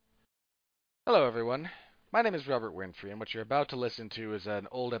Hello, everyone. My name is Robert Winfrey, and what you're about to listen to is an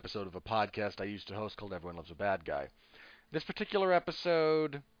old episode of a podcast I used to host called Everyone Loves a Bad Guy. This particular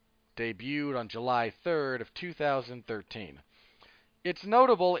episode debuted on July 3rd of 2013. It's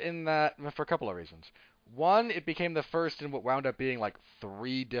notable in that, for a couple of reasons. One, it became the first in what wound up being like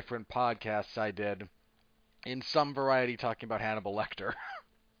 3 different podcasts I did in some variety talking about Hannibal Lecter.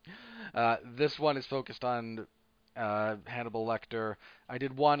 This one is focused on Hannibal Lecter. I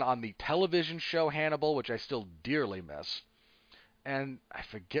did one on the television show Hannibal, which I still dearly miss. And I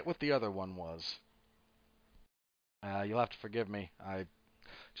forget what the other one was. You'll have to forgive me. I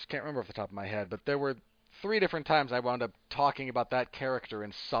just can't remember off the top of my head. But there were 3 different times I wound up talking about that character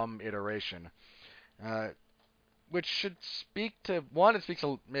in some iteration. Which should speak to... One, it speaks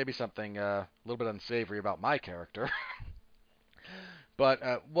to maybe something a little bit unsavory about my character. But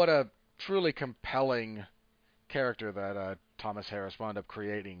what a truly compelling character that Thomas Harris wound up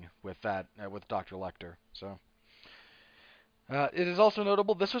creating with that, with Dr. Lecter. So, it is also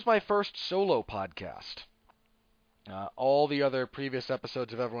notable, this was my first solo podcast. All the other previous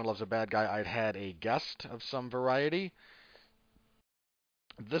episodes of Everyone Loves a Bad Guy, I'd had a guest of some variety.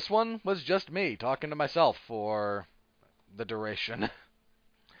 This one was just me talking to myself for the duration.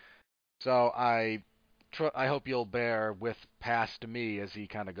 So I hope you'll bear with past me as he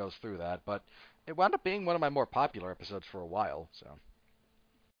kind of goes through that, but it wound up being one of my more popular episodes for a while, so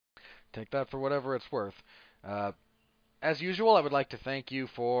take that for whatever it's worth. As usual, I would like to thank you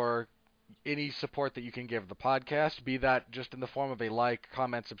for any support that you can give the podcast, be that just in the form of a like,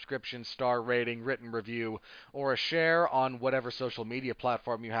 comment, subscription, star rating, written review, or a share on whatever social media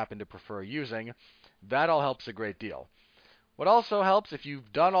platform you happen to prefer using. That all helps a great deal. What also helps, if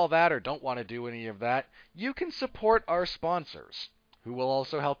you've done all that or don't want to do any of that, you can support our sponsors, who will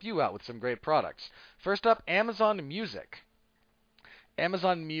also help you out with some great products. First up, Amazon Music.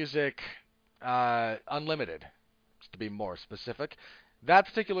 Amazon Music Unlimited, to be more specific. That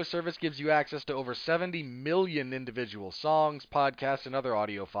particular service gives you access to over 70 million individual songs, podcasts, and other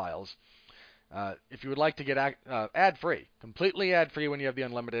audio files. If you would like to get ad-free, completely ad-free when you have the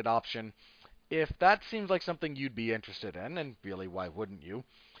unlimited option, if that seems like something you'd be interested in, and really, why wouldn't you,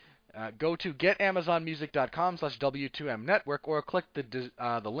 go to getamazonmusic.com/W2Mnetwork or click the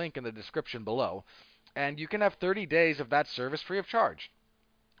link in the description below, and you can have 30 days of that service free of charge.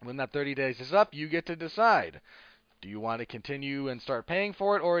 When that 30 days is up, you get to decide. Do you want to continue and start paying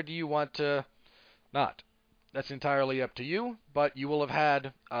for it, or do you want to not? That's entirely up to you, but you will have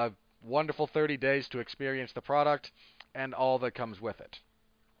had a wonderful 30 days to experience the product and all that comes with it.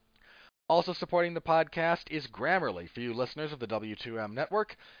 Also supporting the podcast is Grammarly for you listeners of the W2M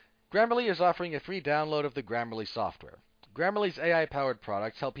network. Grammarly is offering a free download of the Grammarly software. Grammarly's AI-powered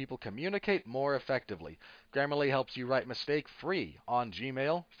products help people communicate more effectively. Grammarly helps you write mistake-free on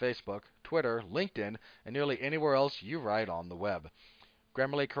Gmail, Facebook, Twitter, LinkedIn, and nearly anywhere else you write on the web.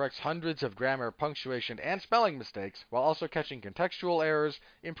 Grammarly corrects hundreds of grammar, punctuation, and spelling mistakes while also catching contextual errors,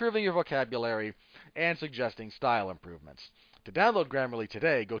 improving your vocabulary, and suggesting style improvements. To download Grammarly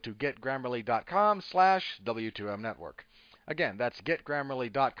today, go to getgrammarly.com/W2Mnetwork. Again, that's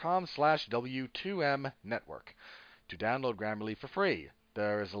getgrammarly.com/W2Mnetwork. To download Grammarly for free.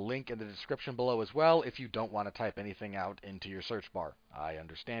 There is a link in the description below as well if you don't want to type anything out into your search bar. I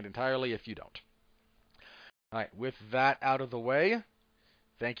understand entirely if you don't. Alright, with that out of the way,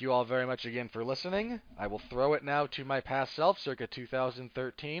 thank you all very much again for listening. I will throw it now to my past self, circa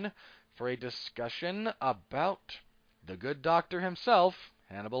 2013, for a discussion about the good doctor himself,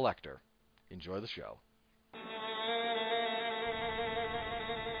 Hannibal Lecter. Enjoy the show.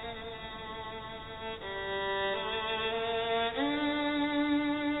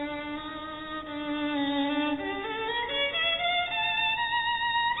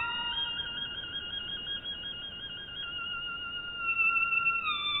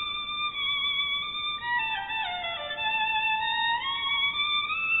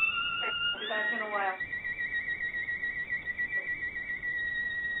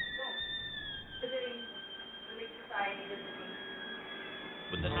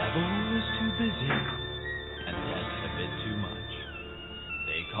 When the devil is too busy and death a bit too much,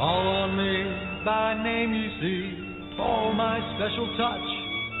 they call on me by name, you see, for my special touch.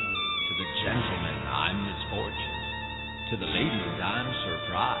 To the gentlemen, I'm misfortune. To the ladies, I'm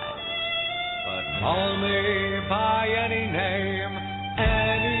surprise. But call me by any name,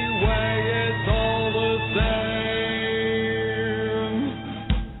 anyway, it's all the same.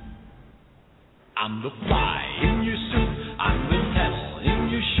 I'm the fly in your suit, I'm the pebble in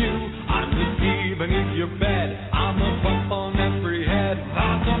your shoe, I'm the bee beneath your bed, I'm the bump on every head,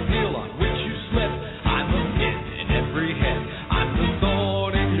 I'm the peel on which you slip, I'm the pin in every head, I'm the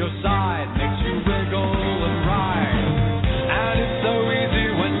thorn in your side, makes you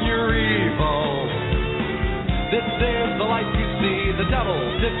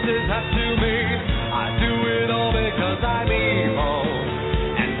dishes have to me. I do it all because I'm evil,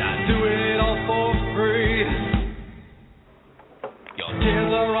 and I do it all for free. Your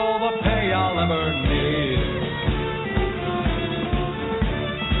tears are all the pay I'll ever need.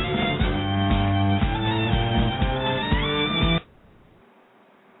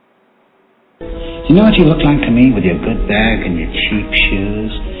 You know what you look like to me with your good bag and your cheap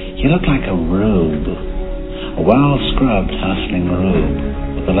shoes? You look like a rube. A well-scrubbed, hustling rube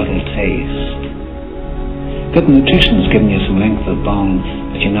with a little taste. Good nutrition's given you some length of bone,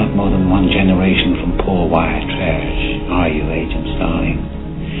 but you're not more than one generation from poor white trash, are you, Agent Starling?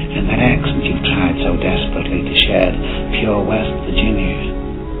 And that accent you've tried so desperately to shed, pure West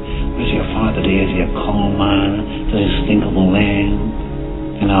Virginia. Where's your father, dear? Is he a coal miner? Does he stink of the land?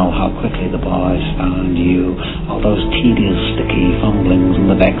 And oh, how quickly the boys found you. All those tedious, sticky fumblings in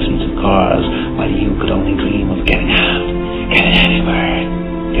the backseats of cars, while you could only dream of getting out, getting anywhere,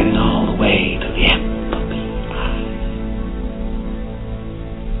 getting all the way to the Applebee line.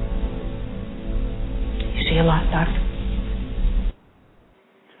 You see a lot, Doctor?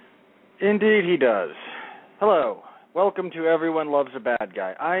 Indeed he does. Hello. Welcome to Everyone Loves a Bad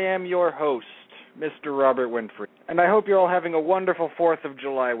Guy. I am your host, Mr. Robert Winfrey, and I hope you're all having a wonderful 4th of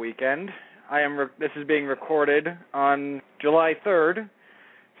July weekend. This is being recorded on July 3rd,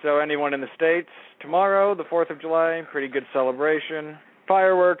 so anyone in the States, tomorrow, the 4th of July, pretty good celebration.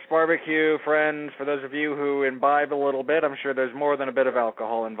 Fireworks, barbecue, friends. For those of you who imbibe a little bit, I'm sure there's more than a bit of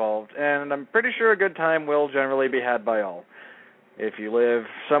alcohol involved, and I'm pretty sure a good time will generally be had by all. If you live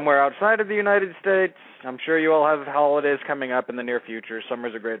somewhere outside of the United States, I'm sure you all have holidays coming up in the near future.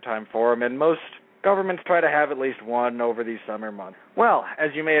 Summer's a great time for them, and most governments try to have at least one over these summer months. Well, as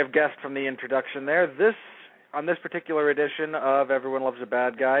you may have guessed from the introduction there, on this particular edition of Everyone Loves a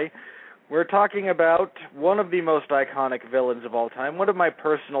Bad Guy, we're talking about one of the most iconic villains of all time, one of my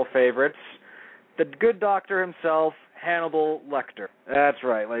personal favorites, the good doctor himself, Hannibal Lecter. That's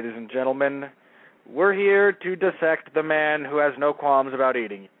right, ladies and gentlemen. We're here to dissect the man who has no qualms about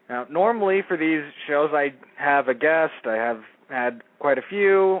eating. Now, normally for these shows, I have a guest. I have had quite a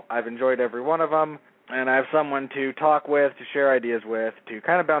few. I've enjoyed every one of them. And I have someone to talk with, to share ideas with, to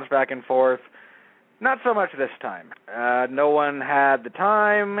kind of bounce back and forth. Not so much this time. No one had the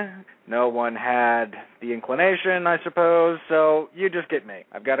time. No one had the inclination, I suppose. So you just get me.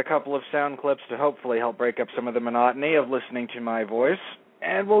 I've got a couple of sound clips to hopefully help break up some of the monotony of listening to my voice.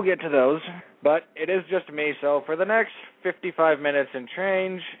 And we'll get to those. But it is just me, so for the next 55 minutes and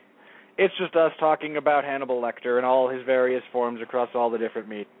change, it's just us talking about Hannibal Lecter and all his various forms across all the different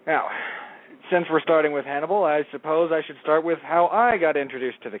media. Now, since we're starting with Hannibal, I suppose I should start with how I got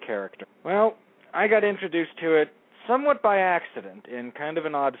introduced to the character. Well, I got introduced to it somewhat by accident in kind of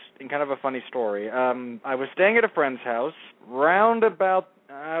a funny story. I was staying at a friend's house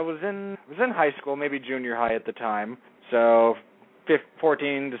I was in high school, maybe junior high at the time, so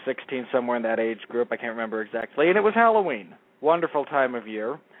 14 to 16, somewhere in that age group, I can't remember exactly, and it was Halloween. Wonderful time of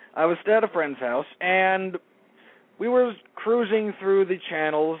year. I was at a friend's house, and we were cruising through the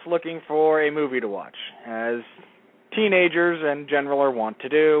channels looking for a movie to watch, as teenagers in general are wont to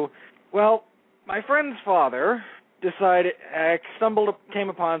do. Well, my friend's father came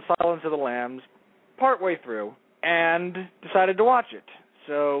upon Silence of the Lambs partway through, and decided to watch it.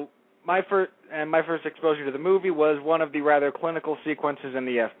 So my first exposure to the movie was one of the rather clinical sequences in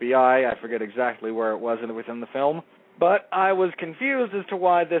the FBI. I forget exactly where it was within the film. But I was confused as to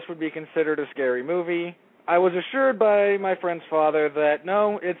why this would be considered a scary movie. I was assured by my friend's father that,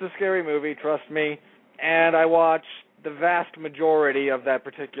 no, it's a scary movie, trust me. And I watched the vast majority of that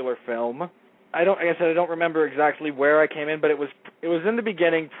particular film. I don't remember exactly where I came in, but it was in the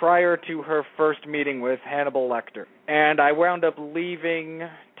beginning prior to her first meeting with Hannibal Lecter. And I wound up leaving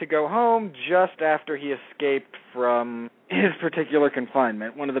to go home just after he escaped from his particular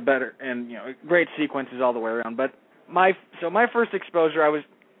confinement. One of the better and great sequences all the way around. But my first exposure, I was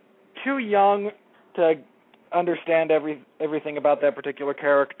too young to understand everything about that particular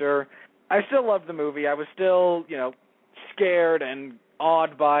character. I still loved the movie. I was still, scared and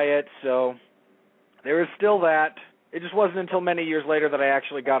awed by it, so there was still that. It just wasn't until many years later that I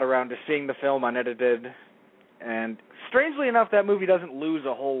actually got around to seeing the film unedited. And strangely enough, that movie doesn't lose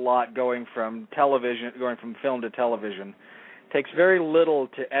a whole lot going from film to television. It takes very little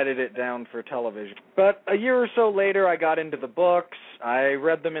to edit it down for television. But a year or so later, I got into the books. I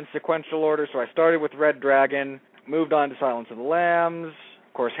read them in sequential order, so I started with Red Dragon, moved on to Silence of the Lambs,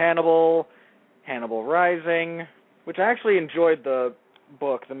 of course Hannibal Rising, which I actually enjoyed the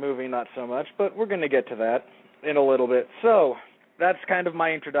book, the movie not so much, but we're going to get to that in a little bit. So, that's kind of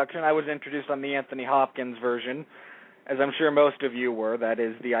my introduction. I was introduced on the Anthony Hopkins version, as I'm sure most of you were. That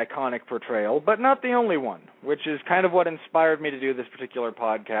is the iconic portrayal, but not the only one, which is kind of what inspired me to do this particular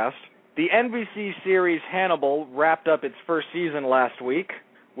podcast. The NBC series Hannibal wrapped up its first season last week,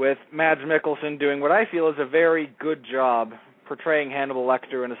 with Mads Mikkelsen doing what I feel is a very good job portraying Hannibal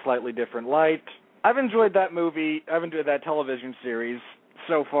Lecter in a slightly different light. I've enjoyed that movie, I've enjoyed that television series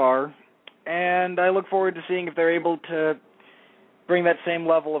so far, and I look forward to seeing if they're able to bring that same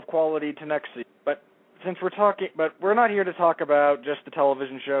level of quality to next season. But we're not here to talk about just the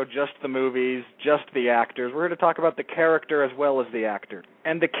television show, just the movies, just the actors. We're here to talk about the character as well as the actor.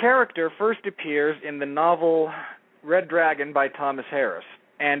 And the character first appears in the novel Red Dragon by Thomas Harris,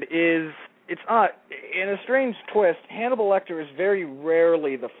 and in a strange twist, Hannibal Lecter is very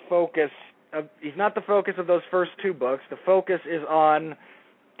rarely the focus of, he's not the focus of those first two books. The focus is on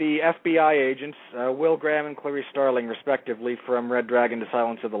the FBI agents, Will Graham and Clarice Starling, respectively, from Red Dragon to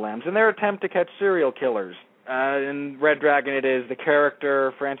Silence of the Lambs, in their attempt to catch serial killers. In Red Dragon, it is the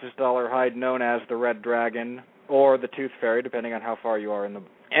character Francis Dollar-Hyde, known as the Red Dragon, or the Tooth Fairy, depending on how far you are in the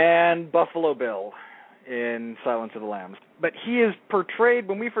book, and Buffalo Bill in Silence of the Lambs. But he is portrayed,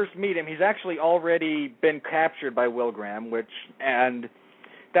 when we first meet him, he's actually already been captured by Will Graham, and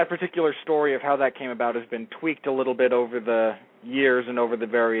that particular story of how that came about has been tweaked a little bit over the years and over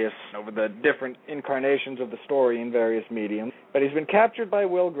the different incarnations of the story in various mediums. But he's been captured by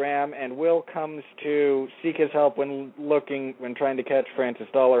Will Graham, and Will comes to seek his help when trying to catch Francis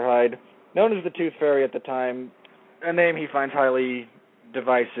Dollar-Hyde, known as the Tooth Fairy at the time, a name he finds highly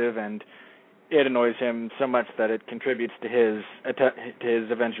divisive, and it annoys him so much that it contributes to his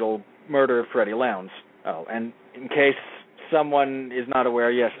eventual murder of Freddie Lowndes. Oh, and in case someone is not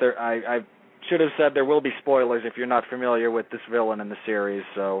aware, yes, I should have said there will be spoilers if you're not familiar with this villain in the series,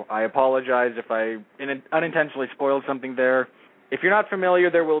 so I apologize if I unintentionally spoiled something there. If you're not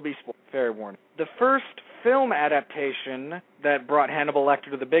familiar, there will be spoilers. Fair warning. The first film adaptation that brought Hannibal Lecter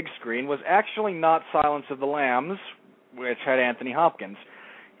to the big screen was actually not Silence of the Lambs, which had Anthony Hopkins.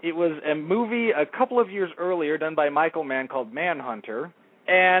 It was a movie a couple of years earlier done by Michael Mann called Manhunter,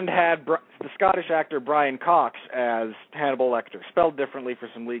 and had the Scottish actor Brian Cox as Hannibal Lecter, spelled differently for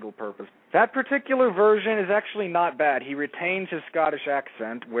some legal purpose. That particular version is actually not bad. He retains his Scottish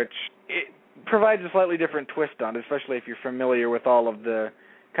accent, which it provides a slightly different twist on it, especially if you're familiar with all of the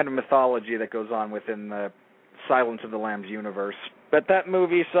kind of mythology that goes on within the Silence of the Lambs universe. But that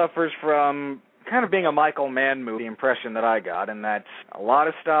movie suffers from kind of being a Michael Mann movie, the impression that I got, and that's a lot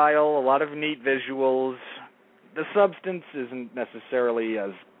of style, a lot of neat visuals. The substance isn't necessarily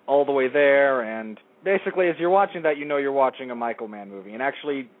as all the way there, and basically as you're watching that, you know you're watching a Michael Mann movie. And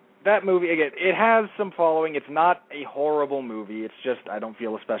actually, that movie, again, it has some following. It's not a horrible movie. It's just, I don't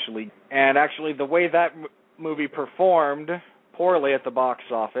feel especially... And actually, the way that movie performed poorly at the box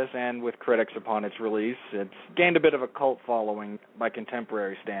office and with critics upon its release, it's gained a bit of a cult following by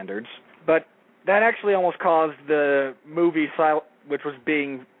contemporary standards. But that actually almost caused the movie, which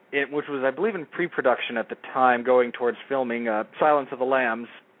was, I believe, in pre-production at the time, going towards filming Silence of the Lambs,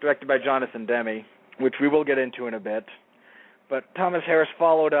 directed by Jonathan Demme, which we will get into in a bit. But Thomas Harris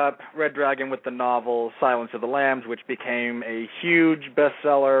followed up Red Dragon with the novel Silence of the Lambs, which became a huge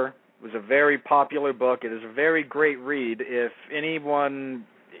bestseller. It was a very popular book. It is a very great read. If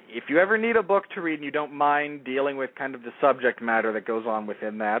you ever need a book to read and you don't mind dealing with kind of the subject matter that goes on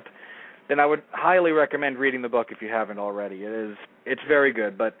within that, then I would highly recommend reading the book if you haven't already. It's very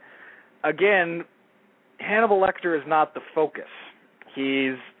good. But again, Hannibal Lecter is not the focus.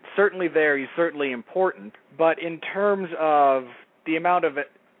 He's certainly there. He's certainly important. But in terms of the amount of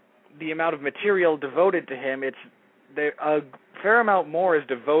material devoted to him, a fair amount more is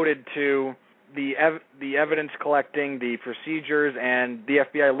devoted to the evidence collecting, the procedures, and the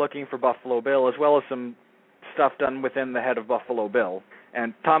FBI looking for Buffalo Bill, as well as some stuff done within the head of Buffalo Bill.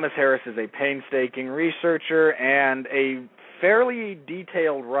 And Thomas Harris is a painstaking researcher and a fairly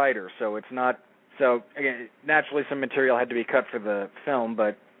detailed writer, so again, naturally some material had to be cut for the film,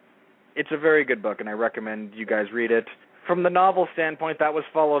 but it's a very good book, and I recommend you guys read it. From the novel standpoint, that was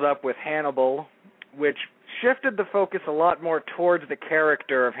followed up with Hannibal, which shifted the focus a lot more towards the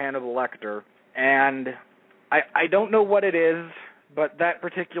character of Hannibal Lecter, and I don't know what it is, but that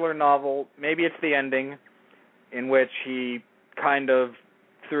particular novel, maybe it's the ending, in which he kind of,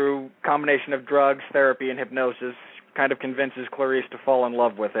 through combination of drugs, therapy, and hypnosis, kind of convinces Clarice to fall in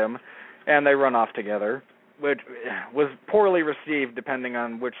love with him, and they run off together, which was poorly received depending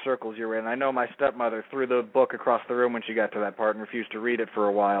on which circles you're in. I know my stepmother threw the book across the room when she got to that part and refused to read it for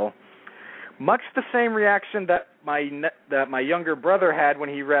a while. Much the same reaction that my younger brother had when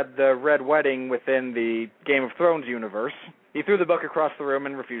he read The Red Wedding within the Game of Thrones universe. He threw the book across the room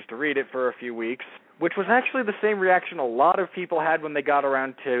and refused to read it for a few weeks. which was actually the same reaction a lot of people had when they got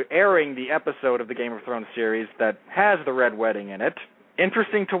around to airing the episode of the Game of Thrones series that has the Red Wedding in it.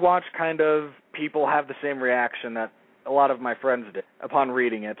 Interesting to watch kind of people have the same reaction that a lot of my friends did upon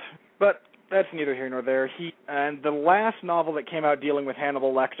reading it. But that's neither here nor there. And the last novel that came out dealing with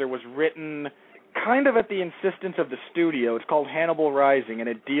Hannibal Lecter was written kind of at the insistence of the studio. It's called Hannibal Rising, and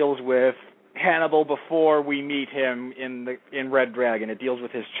it deals with Hannibal before we meet him in Red Dragon. It deals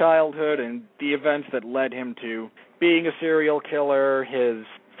with his childhood and the events that led him to being a serial killer, his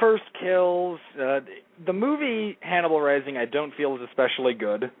first kills. The movie Hannibal Rising I don't feel is especially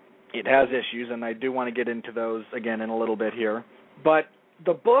good. It has issues, and I do want to get into those again in a little bit here. But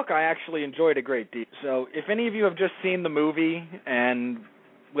the book I actually enjoyed a great deal. So if any of you have just seen the movie, and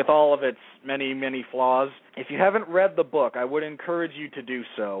with all of its many, many flaws, if you haven't read the book, I would encourage you to do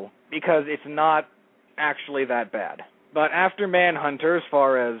so, because it's not actually that bad. But after Manhunter, as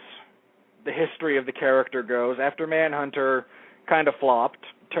far as the history of the character goes, after Manhunter kind of flopped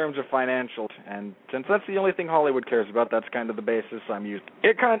in terms of financial, and since that's the only thing Hollywood cares about, that's kind of the basis I'm using.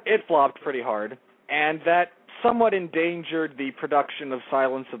 It flopped pretty hard, and that somewhat endangered the production of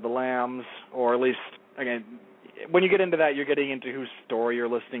Silence of the Lambs, or at least, again, when you get into that, you're getting into whose story you're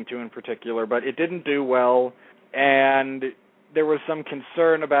listening to in particular, but it didn't do well, and there was some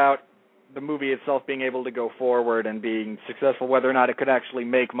concern about the movie itself being able to go forward and being successful, whether or not it could actually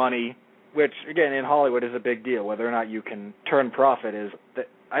make money, which, again, in Hollywood is a big deal. Whether or not you can turn profit is...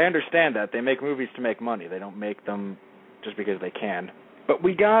 I understand that. They make movies to make money. They don't make them just because they can. But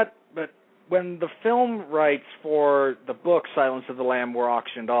when the film rights for the book Silence of the Lamb were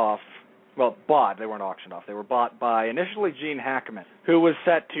auctioned off, well, bought. They weren't auctioned off. They were bought by, initially, Gene Hackman, who was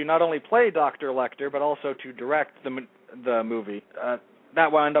set to not only play Dr. Lecter, but also to direct the movie.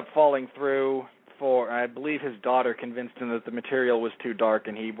 That wound up falling through for, I believe his daughter convinced him that the material was too dark,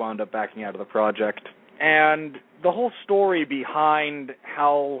 and he wound up backing out of the project. And the whole story behind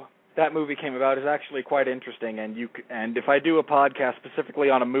how that movie came about is actually quite interesting, and if I do a podcast specifically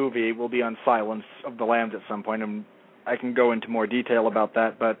on a movie, it will be on Silence of the Lambs at some point, and I can go into more detail about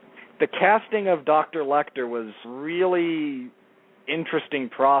that, but the casting of Dr. Lecter was really interesting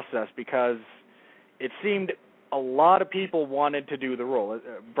process because it seemed a lot of people wanted to do the role.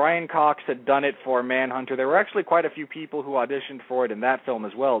 Brian Cox had done it for Manhunter. There were actually quite a few people who auditioned for it in that film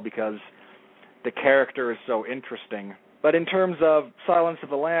as well because the character is so interesting. But in terms of Silence of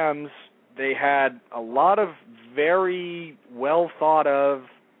the Lambs, they had a lot of very well-thought-of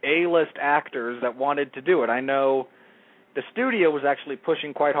A-list actors that wanted to do it. I know the studio was actually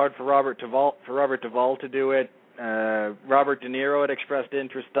pushing quite hard for Robert Duvall to do it. Robert De Niro had expressed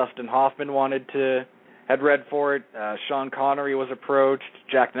interest. Dustin Hoffman had read for it. Sean Connery was approached.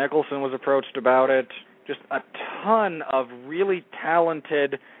 Jack Nicholson was approached about it. Just a ton of really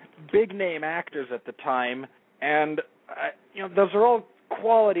talented, big-name actors at the time. And, those are all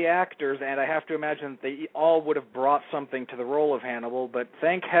quality actors, and I have to imagine that they all would have brought something to the role of Hannibal, but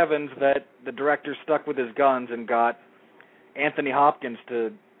thank heavens that the director stuck with his guns and got Anthony Hopkins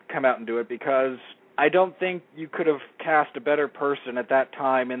to come out and do it, because I don't think you could have cast a better person at that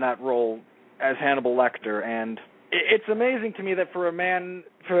time in that role as Hannibal Lecter. And it's amazing to me that for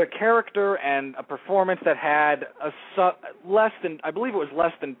a character and a performance that had less than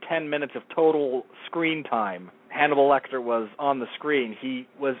 10 minutes of total screen time, Hannibal Lecter was on the screen. He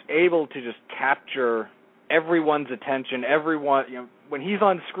was able to just capture everyone's attention. When he's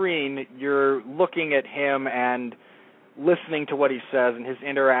on screen, you're looking at him and listening to what he says and his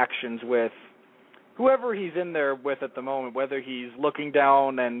interactions with whoever he's in there with at the moment, whether he's looking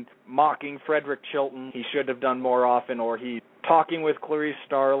down and mocking Frederick Chilton, he should have done more often, or he's talking with Clarice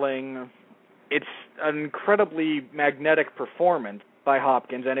Starling. It's an incredibly magnetic performance by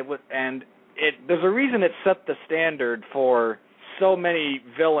Hopkins, and there's a reason it set the standard for so many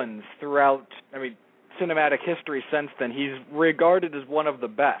villains throughout, cinematic history since then. He's regarded as one of the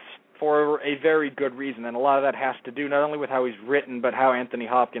best for a very good reason, and a lot of that has to do not only with how he's written, but how Anthony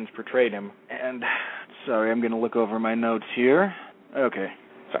Hopkins portrayed him. And, sorry, I'm going to look over my notes here. Okay.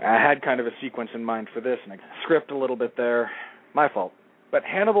 Sorry, I had kind of a sequence in mind for this, and I script a little bit there. My fault. But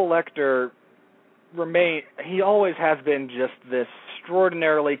Hannibal Lecter he always has been just this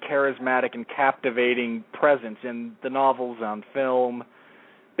extraordinarily charismatic and captivating presence in the novels, on film,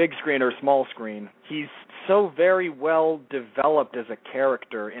 big screen or small screen. He's so very well developed as a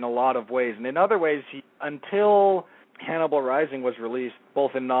character in a lot of ways, and in other ways, until Hannibal Rising was released,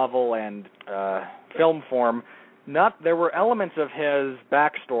 both in novel and film form, there were elements of his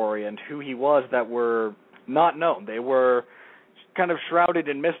backstory and who he was that were not known. They were kind of shrouded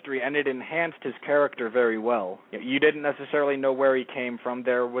in mystery, and it enhanced his character very well. You didn't necessarily know where he came from.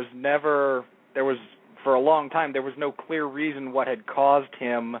 There was for a long time, there was no clear reason what had caused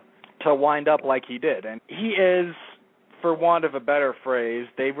him to wind up like he did. And he is, for want of a better phrase,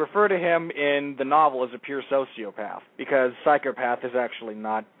 they refer to him in the novel as a pure sociopath, because psychopath is actually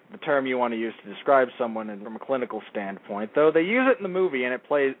not the term you want to use to describe someone from a clinical standpoint, though they use it in the movie, and it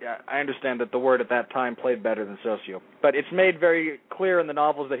plays. I understand that the word at that time played better than sociopath. But it's made very clear in the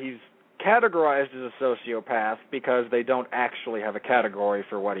novels that he's categorized as a sociopath because they don't actually have a category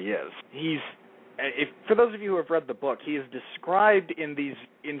for what he is. For those of you who have read the book, he is described in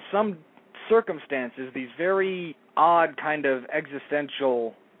some circumstances, these very odd kind of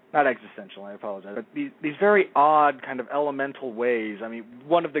not existential, I apologize, but these very odd kind of elemental ways. I mean,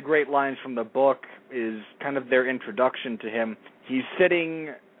 one of the great lines from the book is kind of their introduction to him. He's sitting,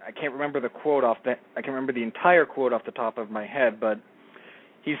 I can't remember the entire quote off the top of my head, but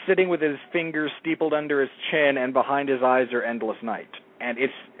he's sitting with his fingers steepled under his chin, and behind his eyes are endless night. And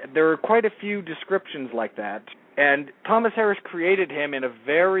there are quite a few descriptions like that. And Thomas Harris created him in a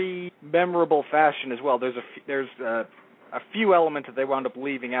very memorable fashion as well. There's a few elements that they wound up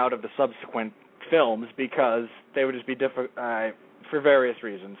leaving out of the subsequent films because they would just be difficult for various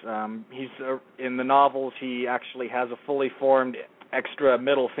reasons. In the novels, he actually has a fully formed extra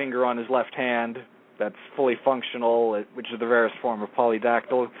middle finger on his left hand that's fully functional, which is the rarest form of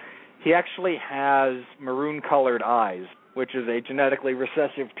polydactyl. He actually has maroon-colored eyes, which is a genetically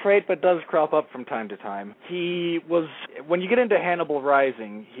recessive trait, but does crop up from time to time. When you get into Hannibal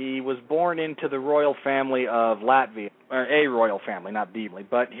Rising, he was born into the royal family of Latvia, or a royal family, not the,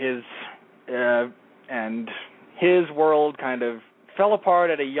 but his world kind of fell apart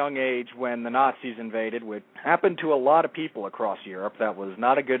at a young age when the Nazis invaded, which happened to a lot of people across Europe. That was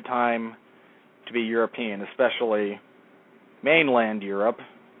not a good time to be European, especially mainland Europe.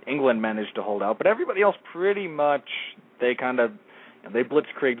 England managed to hold out, but everybody else pretty much, they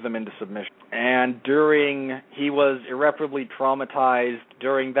blitzkrieged them into submission. And he was irreparably traumatized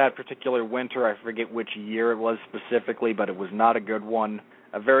during that particular winter. I forget which year it was specifically, but it was not a good one,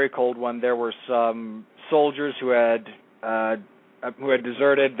 a very cold one. There were some soldiers who had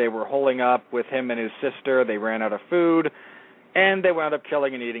deserted. They were holing up with him and his sister. They ran out of food, and they wound up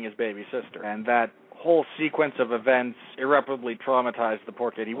killing and eating his baby sister. And that whole sequence of events irreparably traumatized the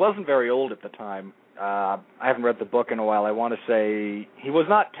poor kid. He wasn't very old at the time. I haven't read the book in a while. I want to say he was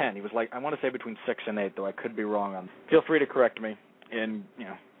not 10. He was I want to say between 6 and 8, though I could be wrong on. Feel free to correct me in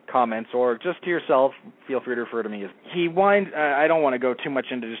comments, or just to yourself. Feel free to refer to me as. I don't want to go too much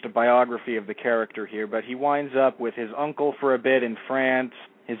into just a biography of the character here, but he winds up with his uncle for a bit in France.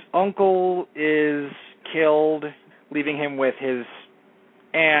 His uncle is killed, leaving him with his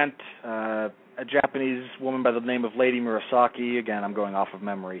aunt, a Japanese woman by the name of Lady Murasaki. Again, I'm going off of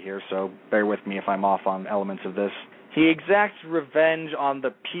memory here, so bear with me if I'm off on elements of this. He exacts revenge on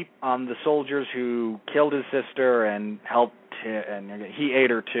the soldiers who killed his sister and helped, and he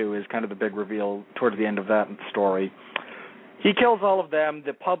ate her too, is kind of the big reveal towards the end of that story. He kills all of them.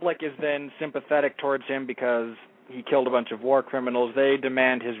 The public is then sympathetic towards him because he killed a bunch of war criminals. They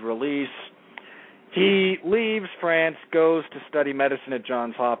demand his release. He leaves France, goes to study medicine at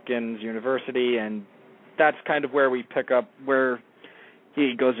Johns Hopkins University, and that's kind of where we pick up, where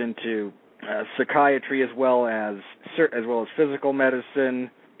he goes into psychiatry as well as physical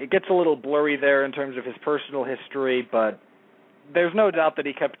medicine. It gets a little blurry there in terms of his personal history, but there's no doubt that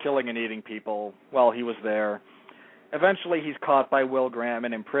he kept killing and eating people while he was there. Eventually, he's caught by Will Graham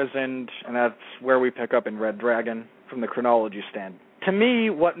and imprisoned, and that's where we pick up in Red Dragon from the chronology stand. To me,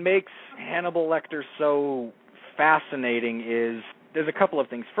 what makes Hannibal Lecter so fascinating is there's a couple of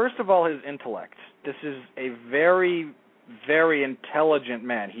things. First of all, his intellect. This is a very, very intelligent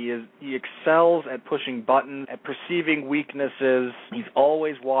man. He excels at pushing buttons, at perceiving weaknesses. He's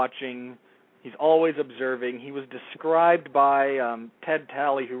always watching. He's always observing. He was described by Ted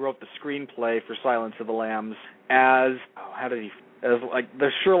Talley, who wrote the screenplay for Silence of the Lambs, as like the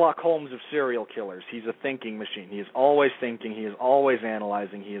Sherlock Holmes of serial killers. He's a thinking machine. He is always thinking. He is always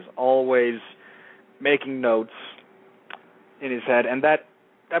analyzing. He is always making notes in his head. And that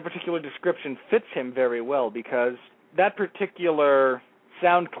particular description fits him very well, because that particular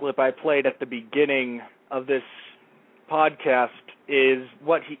sound clip I played at the beginning of this podcast is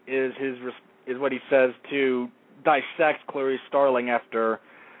what he says to dissect Clarice Starling after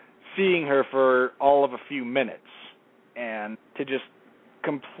seeing her for all of a few minutes. And to just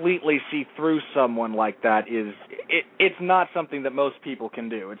completely see through someone like that it's not something that most people can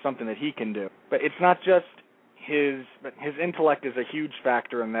do. It's something that he can do. But it's not just his intellect is a huge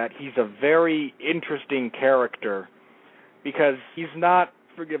factor in that. He's a very interesting character because he's not,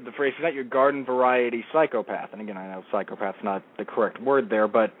 forgive the phrase, he's not your garden variety psychopath. And again, I know psychopath's not the correct word there,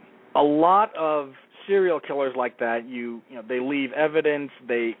 but a lot of serial killers like that, you know, they leave evidence,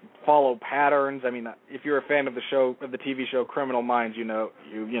 they follow patterns. I mean, if you're a fan of the TV show Criminal Minds,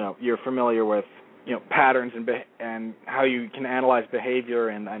 you're familiar with, you know, patterns and how you can analyze behavior,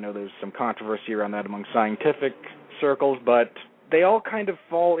 and I know there's some controversy around that among scientific circles, but they all kind of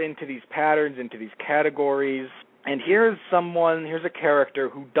fall into these patterns, into these categories, and here's a character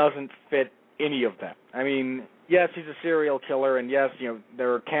who doesn't fit any of them. I mean, yes, he's a serial killer, and yes, you know,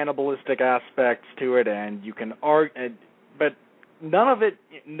 there are cannibalistic aspects to it, and you can argue, but none of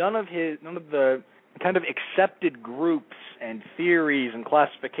the kind of accepted groups and theories and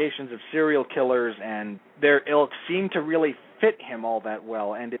classifications of serial killers and their ilk seem to really fit him all that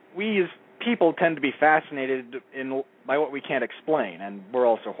well, and we as people tend to be fascinated by what we can't explain, and we're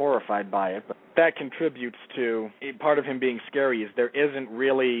also horrified by it, but that contributes to part of him being scary. Is there isn't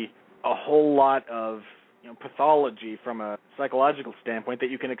really a whole lot of, you know, pathology from a psychological standpoint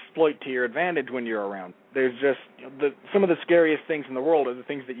that you can exploit to your advantage when you're around. There's just, you know, some of the scariest things in the world are the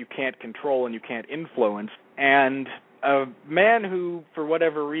things that you can't control and you can't influence. And a man who, for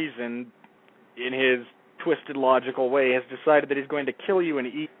whatever reason, in his twisted logical way, has decided that he's going to kill you and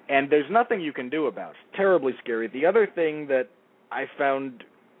eat, and there's nothing you can do about it. It's terribly scary. The other thing that I found,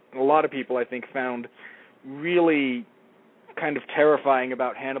 a lot of people I think found really kind of terrifying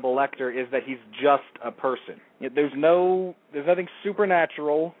about Hannibal Lecter is that he's just a person. There's nothing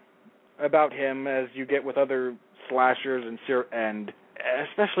supernatural about him as you get with other slashers and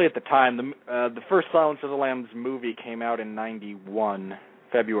especially at the time, the first Silence of the Lambs movie came out in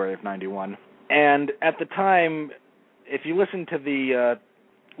February of 91. And at the time, if you listen to the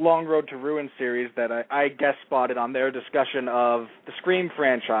Long Road to Ruin series that I guest spotted on their discussion of the Scream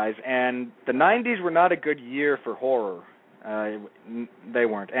franchise, and the 90s were not a good year for horror. They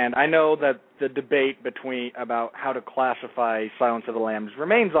weren't. And I know that the debate about how to classify Silence of the Lambs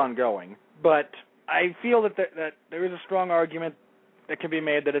remains ongoing, but I feel that there is a strong argument that can be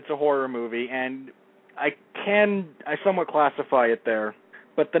made that it's a horror movie, and I somewhat classify it there.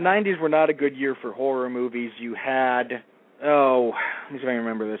 But the 90s were not a good year for horror movies. You had, let me see if I can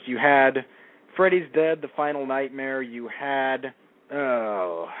remember this. You had Freddy's Dead, The Final Nightmare. You had,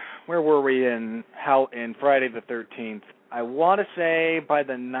 where were we in Friday the 13th? I want to say by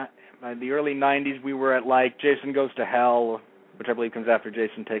the early 90s we were at like Jason Goes to Hell, which I believe comes after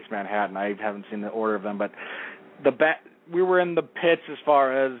Jason Takes Manhattan. I haven't seen the order of them, but we were in the pits as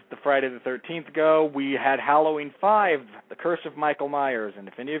far as the Friday the 13th go. We had Halloween 5, The Curse of Michael Myers,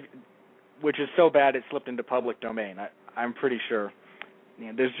 and which is so bad it slipped into public domain. I'm pretty sure. You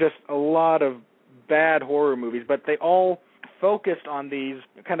know, there's just a lot of bad horror movies, but they all focused on these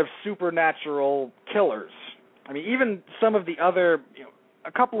kind of supernatural killers. I mean, even some of the other, you know,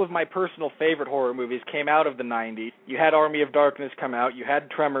 a couple of my personal favorite horror movies came out of the 90s. You had Army of Darkness come out, you had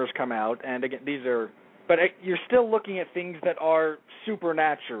Tremors come out, and again, but you're still looking at things that are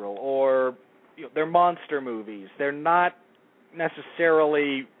supernatural, or, you know, they're monster movies. They're not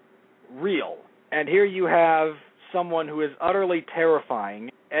necessarily real. And here you have someone who is utterly terrifying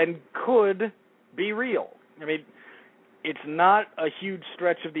and could be real. I mean, it's not a huge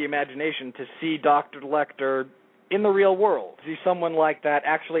stretch of the imagination to see Dr. Lecter in the real world. See someone like that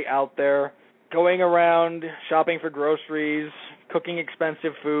actually out there, going around, shopping for groceries, cooking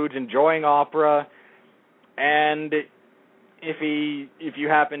expensive foods, enjoying opera, and if you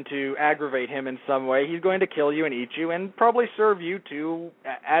happen to aggravate him in some way, he's going to kill you and eat you and probably serve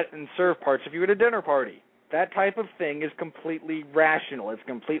parts of you at a dinner party. That type of thing is completely rational. It's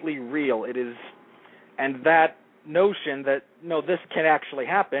completely real. It is, and that notion that no, this can actually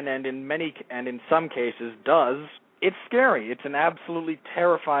happen, and in some cases does. It's scary. It's an absolutely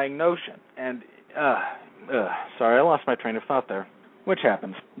terrifying notion. And sorry, I lost my train of thought there, which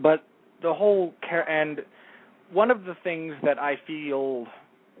happens. But the whole and one of the things that I feel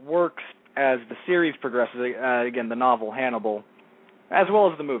works as the series progresses, again, the novel Hannibal, as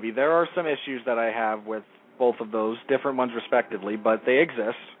well as the movie, there are some issues that I have with both of those, different ones respectively, but they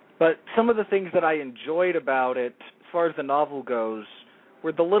exist. But some of the things that I enjoyed about it, as far as the novel goes,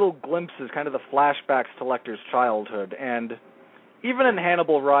 were the little glimpses, kind of the flashbacks to Lecter's childhood. And even in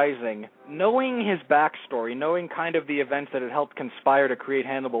Hannibal Rising, knowing his backstory, knowing kind of the events that had helped conspire to create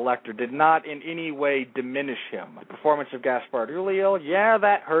Hannibal Lecter, did not in any way diminish him. The performance of Gaspard Ulliel, yeah,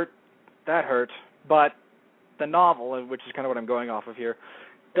 that hurt. But the novel, which is kind of what I'm going off of here,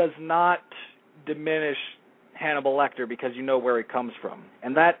 does not diminish Hannibal Lecter because you know where he comes from.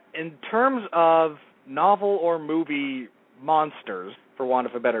 And that, in terms of novel or movie monsters, for want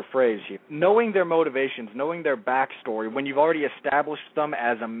of a better phrase here, knowing their motivations, knowing their backstory, when you've already established them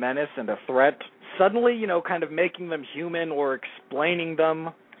as a menace and a threat, suddenly, kind of making them human or explaining them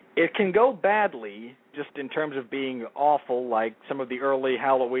it can go badly, just in terms of being awful, like some of the early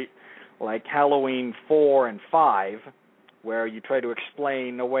Halloween, like Halloween 4 and 5, where you try to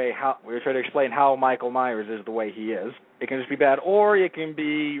explain how Michael Myers is the way he is. It can just be bad, or it can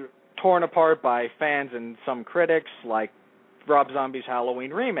be torn apart by fans and some critics, like Rob Zombie's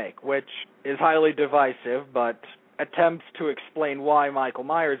Halloween remake, which is highly divisive, but attempts to explain why Michael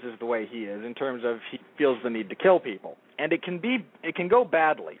Myers is the way he is, in terms of he feels the need to kill people. And it can go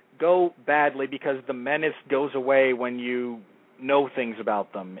badly. Go badly because the menace goes away when you know things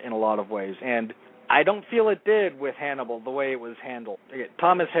about them in a lot of ways. And I don't feel it did with Hannibal, the way it was handled. Again,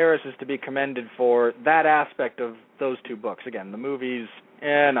 Thomas Harris is to be commended for that aspect of those two books. Again, the movies,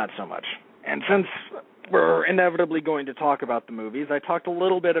 not so much. And since we're inevitably going to talk about the movies, I talked a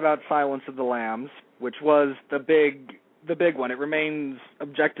little bit about Silence of the Lambs, which was the big one. It remains,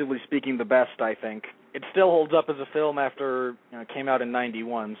 objectively speaking, the best, I think. It still holds up as a film after it came out in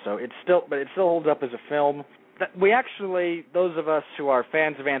 '91, so it still holds up as a film. We actually, those of us who are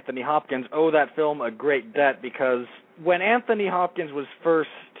fans of Anthony Hopkins, owe that film a great debt, because when Anthony Hopkins was first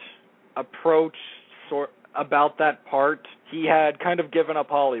approached about that part, he had kind of given up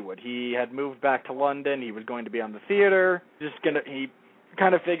Hollywood. He had moved back to London. He was going to be on the theater. He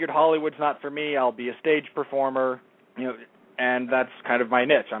kind of figured Hollywood's not for me. I'll be a stage performer, and that's kind of my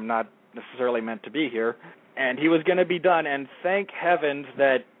niche. I'm not necessarily meant to be here. And he was going to be done, and thank heavens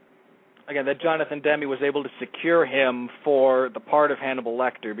that Jonathan Demme was able to secure him for the part of Hannibal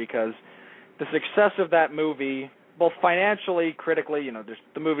Lecter, because the success of that movie, both financially, critically,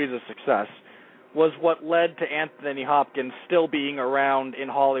 the movie's a success, was what led to Anthony Hopkins still being around in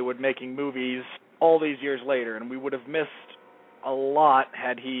Hollywood making movies all these years later, and we would have missed a lot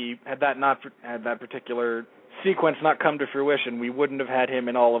had that particular sequence not come to fruition. We wouldn't have had him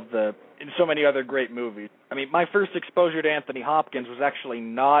in so many other great movies. I mean, my first exposure to Anthony Hopkins was actually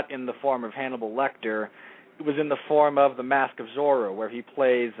not in the form of Hannibal Lecter. It was in the form of The Mask of Zorro, where he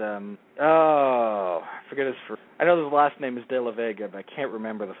plays, I forget I know his last name is De La Vega, but I can't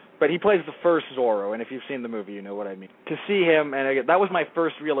remember but he plays the first Zorro, and if you've seen the movie, you know what I mean. To see him, and again, that was my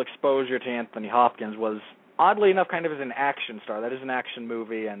first real exposure to Anthony Hopkins, was oddly enough kind of as an action star. That is an action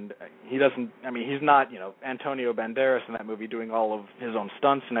movie, and he's not, Antonio Banderas in that movie doing all of his own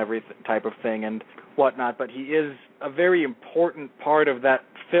stunts and every type of thing and whatnot, but he is a very important part of that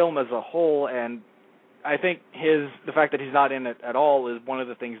film as a whole, and I think the fact that he's not in it at all is one of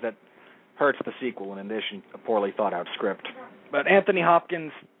the things that hurts the sequel, in addition to a poorly thought out script. But Anthony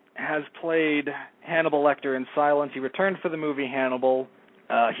Hopkins has played Hannibal Lecter in Silence. He returned for the movie Hannibal.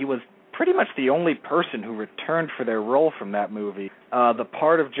 He was pretty much the only person who returned for their role from that movie. The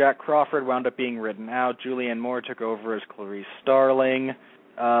part of Jack Crawford wound up being written out. Julianne Moore took over as Clarice Starling.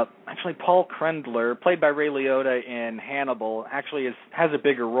 Actually, Paul Krendler, played by Ray Liotta in Hannibal, actually has a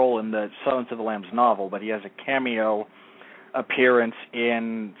bigger role in the Silence of the Lambs novel, but he has a cameo appearance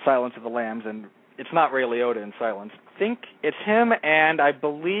in Silence of the Lambs, and it's not Ray Liotta in Silence. I think it's him, and I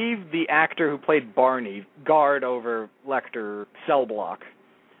believe the actor who played Barney, guard over Lecter cell block,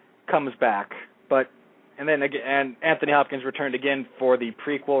 comes back. And Anthony Hopkins returned again for the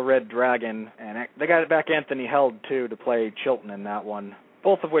prequel Red Dragon, and they got back Anthony Held, too, to play Chilton in that one,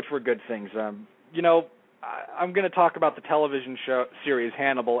 both of which were good things. I'm going to talk about the television series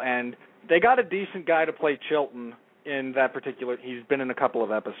Hannibal, and they got a decent guy to play Chilton in that particular. He's been in a couple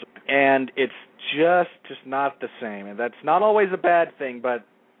of episodes, and it's just not the same, and that's not always a bad thing, but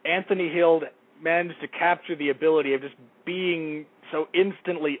Anthony Hild managed to capture the ability of just being so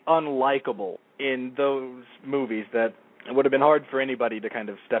instantly unlikable in those movies that it would have been hard for anybody to kind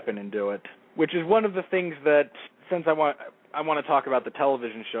of step in and do it, which is one of the things that, since I want to talk about the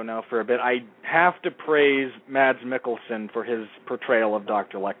television show now for a bit, I have to praise Mads Mikkelsen for his portrayal of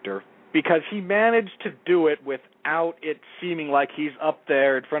Dr. Lecter, because he managed to do it without it seeming like he's up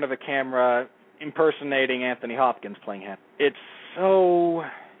there in front of a camera impersonating Anthony Hopkins playing him. It's so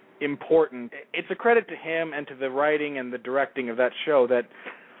important. It's a credit to him and to the writing and the directing of that show that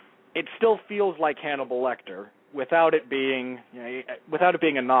it still feels like Hannibal Lecter without it being a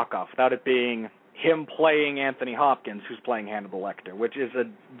knockoff, without it being him playing Anthony Hopkins who's playing Hannibal Lecter, which is a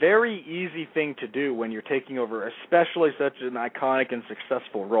very easy thing to do when you're taking over especially such an iconic and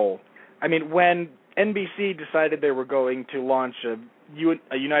successful role. I mean, when NBC decided they were going to launch a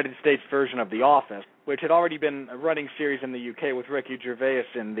United States version of The Office, which had already been a running series in the UK with Ricky Gervais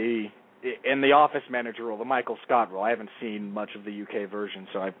in the office manager role, the Michael Scott role. I haven't seen much of the UK version,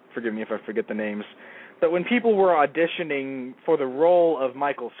 so forgive me if I forget the names. But when people were auditioning for the role of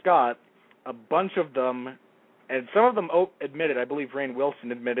Michael Scott, a bunch of them, and some of them admitted, I believe Rainn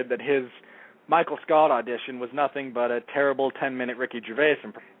Wilson admitted, that his Michael Scott audition was nothing but a terrible 10-minute Ricky Gervais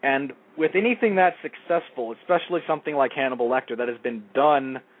impression. And with anything that's successful, especially something like Hannibal Lecter that has been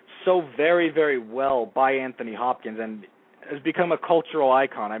done so very, very well by Anthony Hopkins and has become a cultural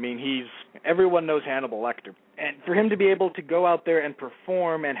icon. I mean, everyone knows Hannibal Lecter. And for him to be able to go out there and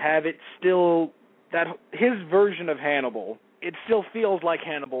perform and have it still, that his version of Hannibal, it still feels like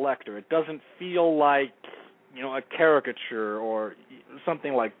Hannibal Lecter. It doesn't feel like, a caricature or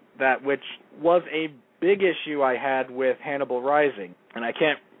something like that, which was a big issue I had with Hannibal Rising. And I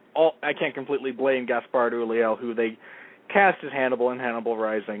can't completely blame Gaspard Ulliel, who they cast as Hannibal in Hannibal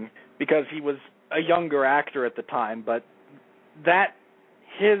Rising, because he was a younger actor at the time, but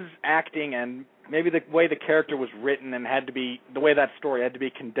his acting and maybe the way the character was written and the way that story had to be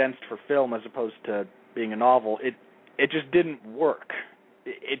condensed for film as opposed to being a novel, it just didn't work.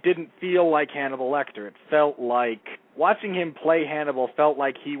 It didn't feel like Hannibal Lecter. It felt like, watching him play Hannibal felt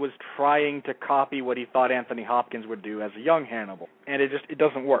like he was trying to copy what he thought Anthony Hopkins would do as a young Hannibal. And it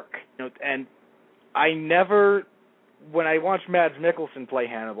doesn't work. And I never, when I watch Mads Mikkelsen play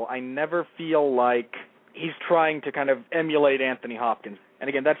Hannibal, I never feel like he's trying to kind of emulate Anthony Hopkins. And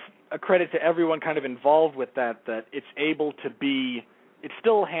again, that's a credit to everyone kind of involved with that it's able to be, it's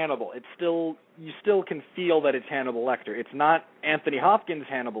still Hannibal. You still can feel that it's Hannibal Lecter. It's not Anthony Hopkins'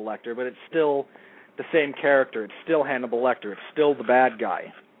 Hannibal Lecter, but it's still the same character. It's still Hannibal Lecter. It's still the bad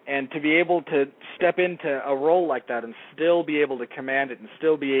guy. And to be able to step into a role like that and still be able to command it and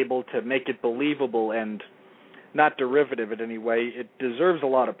still be able to make it believable and not derivative in any way, it deserves a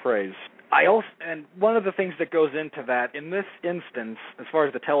lot of praise. And one of the things that goes into that, in this instance, as far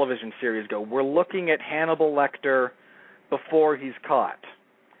as the television series go, we're looking at Hannibal Lecter before he's caught.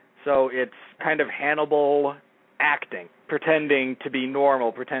 So it's kind of Hannibal acting, pretending to be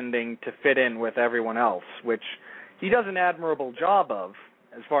normal, pretending to fit in with everyone else, which he does an admirable job of.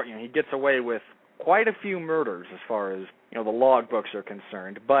 As far, he gets away with quite a few murders as far as, the logbooks are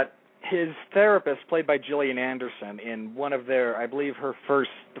concerned. But his therapist, played by Gillian Anderson, in one of their, I believe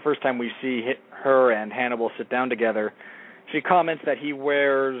the first time we see her and Hannibal sit down together, she comments that he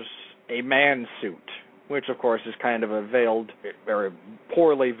wears a man suit, which of course is kind of a veiled, or a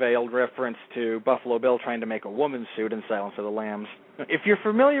poorly veiled reference to Buffalo Bill trying to make a woman's suit in Silence of the Lambs. If you're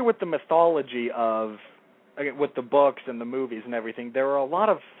familiar with the mythology with the books and the movies and everything, there are a lot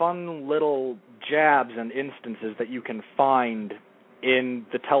of fun little jabs and instances that you can find in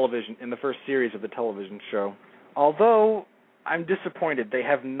the first series of the television show. Although I'm disappointed, they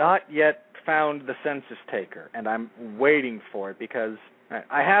have not yet found the census taker, and I'm waiting for it because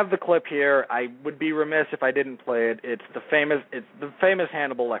I have the clip here. I would be remiss if I didn't play it. It's the famous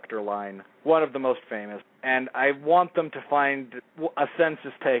Hannibal Lecter line, one of the most famous, and I want them to find a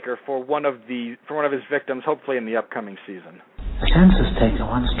census taker for one of his victims, hopefully in the upcoming season. The census taker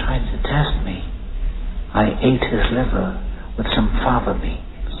once tried to test me. I ate his liver with some fava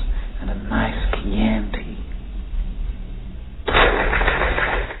beans and a nice Chianti.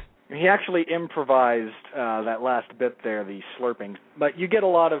 He actually improvised that last bit there, the slurping. But you get a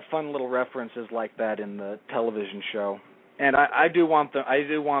lot of fun little references like that in the television show. And I do want the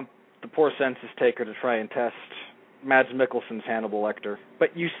poor census taker to try and test Mads Mikkelsen's Hannibal Lecter.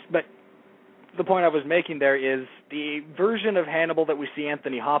 But the point I was making there is the version of Hannibal that we see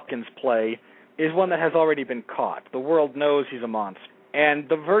Anthony Hopkins play is one that has already been caught. The world knows he's a monster. And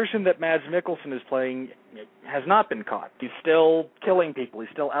the version that Mads Mikkelsen is playing has not been caught. He's still killing people. He's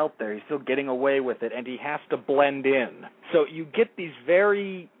still out there. He's still getting away with it, and he has to blend in. So you get these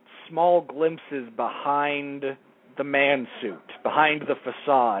very small glimpses behind the man suit, behind the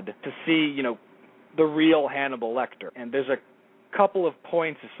facade, to see, the real Hannibal Lecter. And there's a couple of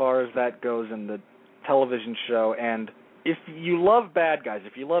points as far as that goes in the television show. And if you love bad guys,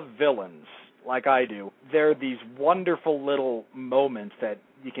 if you love villains, like I do, there are these wonderful little moments that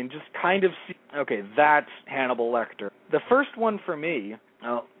you can just kind of see, okay, that's Hannibal Lecter. The first one for me,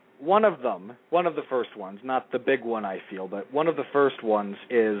 one of the first ones, not the big one I feel, but one of the first ones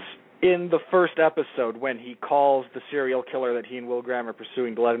is in the first episode when he calls the serial killer that he and Will Graham are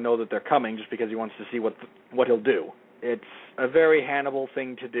pursuing to let him know that they're coming just because he wants to see what he'll do. It's a very Hannibal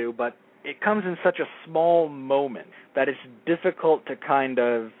thing to do, but it comes in such a small moment that it's difficult to kind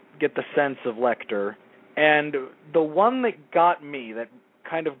of get the sense of Lecter. And the one that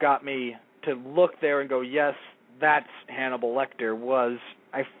kind of got me to look there and go, yes, that's Hannibal Lecter, was,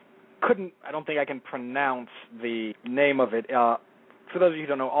 I don't think I can pronounce the name of it. For those of you who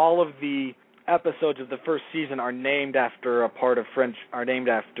don't know, all of the episodes of the first season are named after a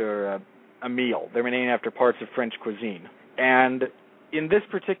meal. They're named after parts of French cuisine. And in this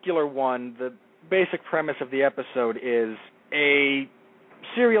particular one, the basic premise of the episode is a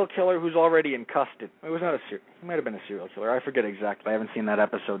serial killer who's already in custody. He might have been a serial killer. I forget exactly. I haven't seen that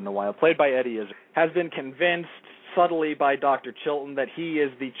episode in a while. Played by Eddie Izzard. Has been convinced subtly by Dr. Chilton that he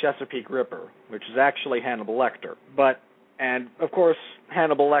is the Chesapeake Ripper, which is actually Hannibal Lecter. And of course,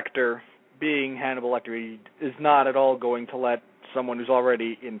 Hannibal Lecter, being Hannibal Lecter, he is not at all going to let someone who's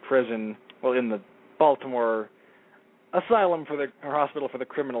already in prison, well, in the Baltimore asylum or hospital for the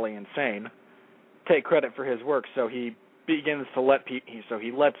criminally insane, take credit for his work. So he begins to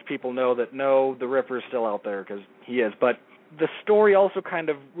he lets people know that no, the Ripper is still out there, because he is. But the story also kind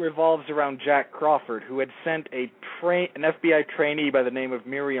of revolves around Jack Crawford, who had sent an FBI trainee by the name of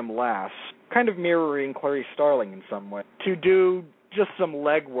Miriam Lass, kind of mirroring Clarice Starling in some way, to do just some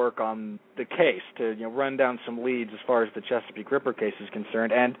legwork on the case, to run down some leads as far as the Chesapeake Ripper case is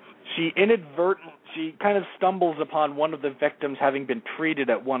concerned. And she kind of stumbles upon one of the victims having been treated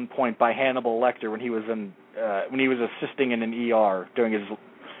at one point by Hannibal Lecter when he was assisting in an ER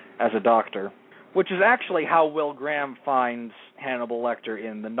as a doctor, which is actually how Will Graham finds Hannibal Lecter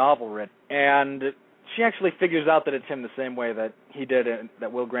in the novel written. And she actually figures out that it's him the same way that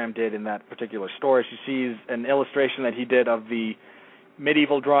that Will Graham did in that particular story. She sees an illustration that he did of the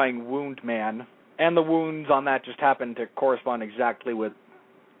medieval drawing Wound Man, and the wounds on that just happen to correspond exactly with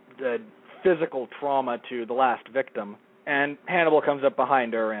the physical trauma to the last victim. And Hannibal comes up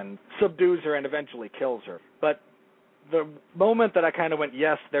behind her and subdues her and eventually kills her. But the moment that I kind of went,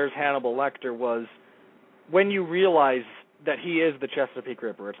 yes, there's Hannibal Lecter, was when you realize that he is the Chesapeake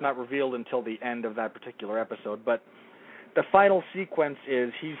Ripper. It's not revealed until the end of that particular episode, but the final sequence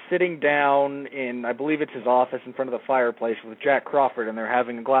is he's sitting down in, I believe it's his office, in front of the fireplace with Jack Crawford, and they're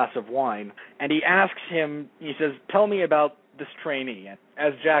having a glass of wine. And he asks him, he says, tell me about this trainee. And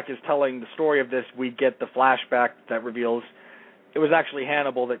as Jack is telling the story of this, we get the flashback that reveals it was actually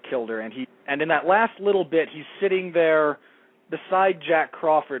Hannibal that killed her. And in that last little bit, he's sitting there beside Jack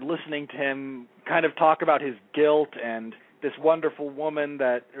Crawford, listening to him kind of talk about his guilt and this wonderful woman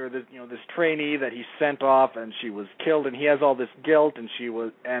this trainee that he sent off and she was killed, and he has all this guilt,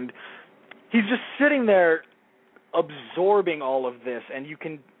 and he's just sitting there absorbing all of this, and he's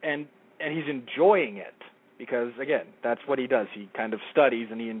enjoying it, because again, that's what he does. He kind of studies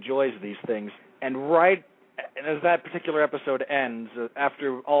and he enjoys these things. And as that particular episode ends,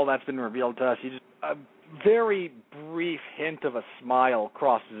 after all that's been revealed to us, a very brief hint of a smile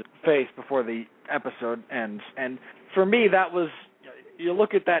crosses his face before the episode ends. And for me, that was, you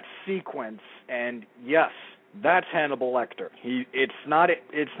look at that sequence, and yes, that's Hannibal Lecter. It's not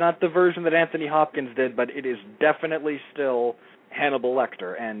the version that Anthony Hopkins did, but it is definitely still Hannibal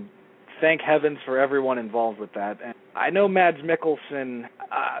Lecter, and thank heavens for everyone involved with that. And I know Mads Mikkelsen,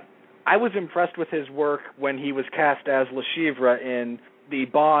 I was impressed with his work when he was cast as Le Chivre in the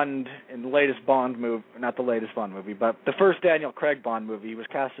latest Bond movie, not the latest Bond movie, but the first Daniel Craig Bond movie. He was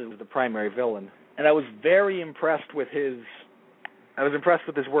cast as the primary villain. And I was very impressed with his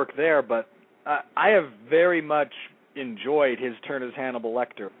work there, but I have very much enjoyed his turn as Hannibal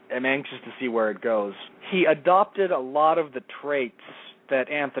Lecter. I'm anxious to see where it goes. He adopted a lot of the traits that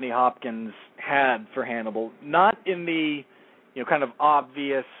Anthony Hopkins had for Hannibal, not in the kind of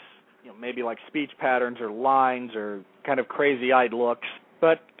obvious, maybe like speech patterns or lines or kind of crazy-eyed looks,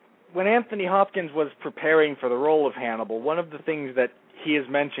 but when Anthony Hopkins was preparing for the role of Hannibal, one of the things that he has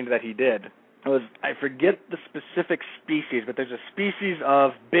mentioned that he did was, I forget the specific species, but there's a species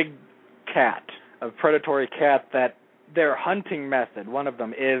of big cat, of predatory cat, that their hunting method, one of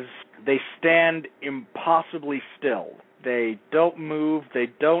them, is they stand impossibly still. They don't move, they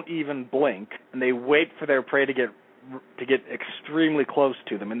don't even blink, and they wait for their prey to get extremely close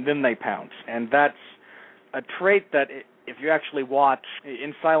to them, and then they pounce. And that's a trait that, if you actually watch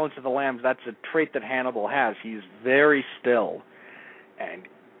in Silence of the Lambs, that's a trait that Hannibal has. He's very still, and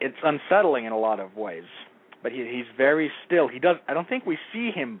it's unsettling in a lot of ways. But he's very still. I don't think we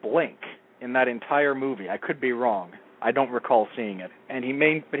see him blink in that entire movie. I could be wrong. I don't recall seeing it. And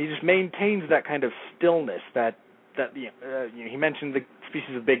but he just maintains that kind of stillness. He mentioned the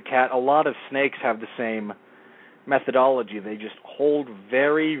species of big cat. A lot of snakes have the same methodology. They just hold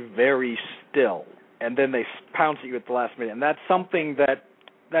very, very still, and then they pounce at you at the last minute. And that's something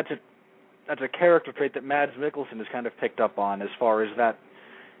that's a character trait that Mads Mikkelsen has kind of picked up on as far as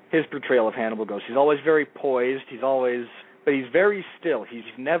his portrayal of Hannibal goes. He's always very poised. But he's very still. He's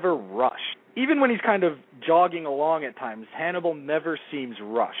never rushed. Even when he's kind of jogging along at times, Hannibal never seems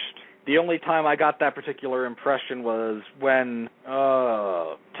rushed. The only time I got that particular impression was when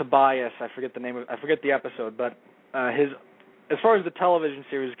Tobias, I forget the episode, but as far as the television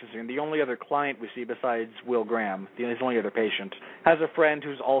series is concerned, the only other client we see besides Will Graham, his only other patient, has a friend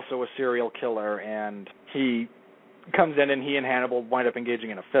who's also a serial killer, and he comes in and he and Hannibal wind up engaging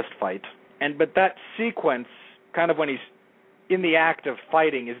in a fist fight. But that sequence, kind of when he's in the act of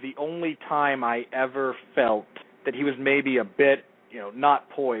fighting, is the only time I ever felt that he was maybe a bit, not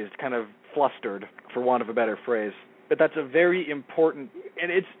poised, kind of flustered, for want of a better phrase. But that's a very important,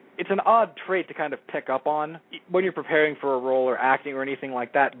 and it's an odd trait to kind of pick up on when you're preparing for a role or acting or anything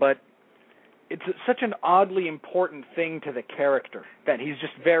like that, but it's such an oddly important thing to the character that he's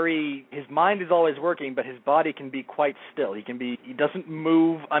just his mind is always working, but his body can be quite still. He doesn't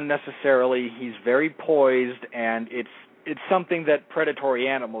move unnecessarily. He's very poised, and it's something that predatory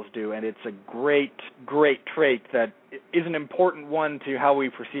animals do, and it's a great, great trait that is an important one to how we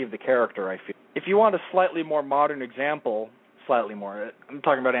perceive the character, I feel. If you want a slightly more modern example, I'm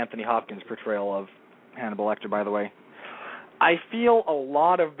talking about Anthony Hopkins' portrayal of Hannibal Lecter, by the way. I feel a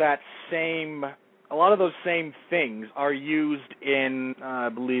lot of those same things are used in, I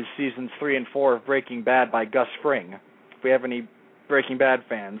believe, seasons 3 and 4 of Breaking Bad by Gus Fring. If we have any Breaking Bad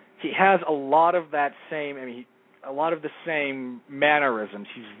fans, he has a lot of that same, a lot of the same mannerisms.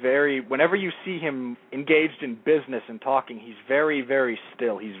 Whenever you see him engaged in business and talking, he's very, very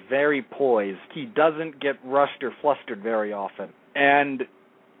still. He's very poised. He doesn't get rushed or flustered very often. And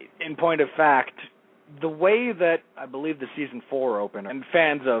in point of fact, the way that I believe the season 4 opener, and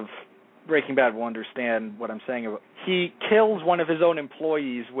fans of Breaking Bad will understand what I'm saying about, he kills one of his own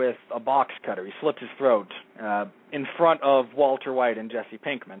employees with a box cutter. He slits his throat in front of Walter White and Jesse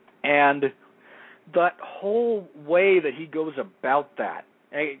Pinkman. And that whole way that he goes about that,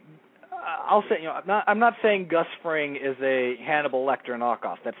 I'll say, I'm not saying Gus Fring is a Hannibal Lecter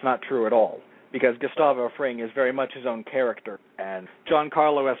knockoff. That's not true at all, because Gustavo Fring is very much his own character, and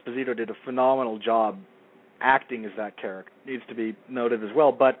Giancarlo Esposito did a phenomenal job acting as that character. Needs to be noted as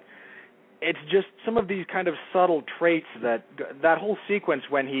well, but it's just some of these kind of subtle traits that whole sequence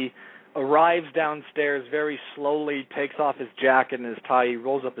when he arrives downstairs very slowly, takes off his jacket and his tie, he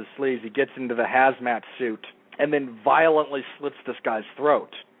rolls up his sleeves, he gets into the hazmat suit, and then violently slits this guy's throat.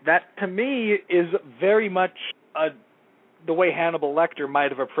 That, to me, is very much the way Hannibal Lecter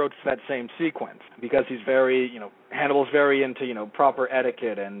might have approached that same sequence, because he's Hannibal's very into, proper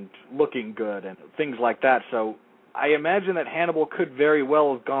etiquette and looking good and things like that, so I imagine that Hannibal could very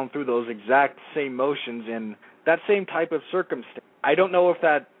well have gone through those exact same motions in that same type of circumstance. I don't know if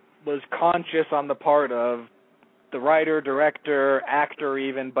that was conscious on the part of the writer, director, actor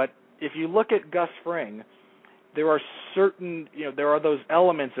even, but if you look at Gus Fring, there are there are those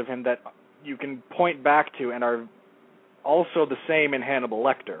elements of him that you can point back to and are also the same in Hannibal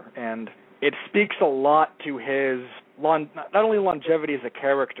Lecter, and it speaks a lot to his not only longevity as a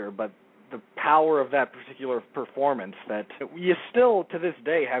character, but the power of that particular performance, that you still, to this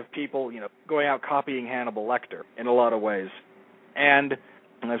day, have people, going out copying Hannibal Lecter in a lot of ways. And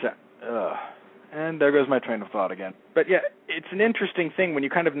there goes my train of thought again. But yeah, it's an interesting thing when you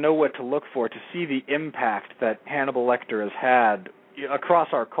kind of know what to look for to see the impact that Hannibal Lecter has had across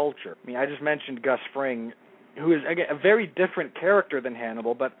our culture. I just mentioned Gus Fring, who is, again, a very different character than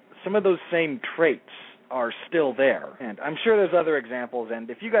Hannibal, but some of those same traits are still there. And I'm sure there's other examples, and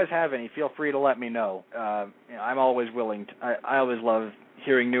if you guys have any, feel free to let me know. I'm always willing to. I always love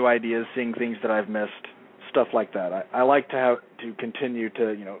hearing new ideas, seeing things that I've missed, stuff like that. I like to continue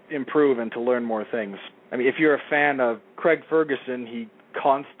to, improve and to learn more things. If you're a fan of Craig Ferguson, he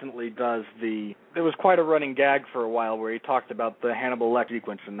constantly does there was quite a running gag for a while where he talked about the Hannibal Lecter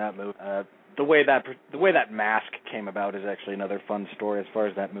sequence in that movie. The way that mask came about is actually another fun story as far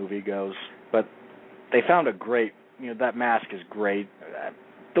as that movie goes. But they found a great, that mask is great.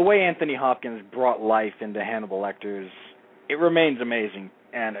 The way Anthony Hopkins brought life into Hannibal Lecter it remains amazing.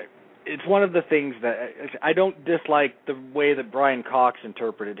 And it's one of the things that I don't dislike the way that Brian Cox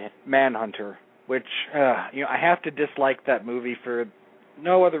interpreted Manhunter, which, I have to dislike that movie for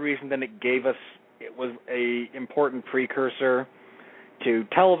no other reason than it was a important precursor to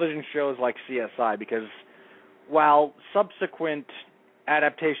television shows like CSI, because while subsequent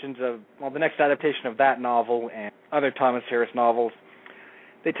adaptations the next adaptation of that novel and other Thomas Harris novels,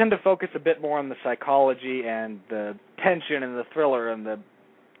 they tend to focus a bit more on the psychology and the tension and the thriller and the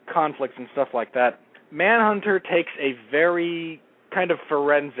conflicts and stuff like that. Manhunter takes a very kind of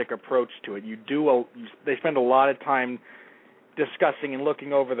forensic approach to it. They spend a lot of time discussing and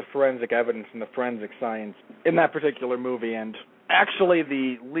looking over the forensic evidence and the forensic science in that particular movie, and actually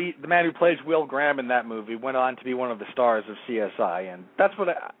the man who plays Will Graham in that movie went on to be one of the stars of CSI, and that's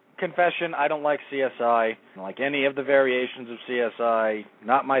confession, I don't like CSI. I don't like any of the variations of CSI,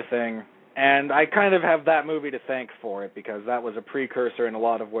 not my thing. And I kind of have that movie to thank for it, because that was a precursor in a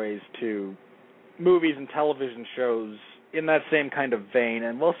lot of ways to movies and television shows in that same kind of vein.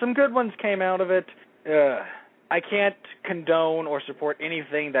 And, well, some good ones came out of it. I can't condone or support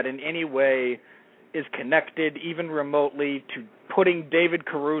anything that in any way is connected, even remotely, to putting David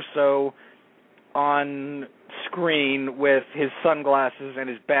Caruso on screen with his sunglasses and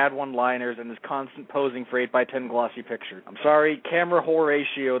his bad one-liners and his constant posing for 8x10 glossy pictures. I'm sorry, camera whore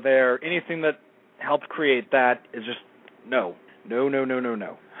ratio there, anything that helped create that is just no.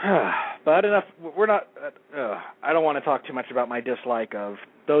 No. But enough, we're not, I don't want to talk too much about my dislike of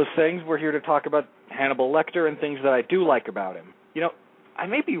those things. We're here to talk about Hannibal Lecter and things that I do like about him. You know, I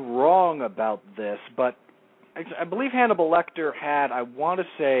may be wrong about this, but I believe Hannibal Lecter had, I want to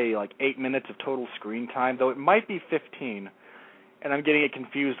say, like 8 minutes of total screen time, though it might be 15, and I'm getting it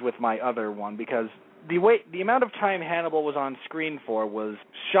confused with my other one, because the amount of time Hannibal was on screen for was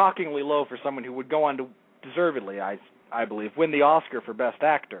shockingly low for someone who would go on to, deservedly, I believe, win the Oscar for Best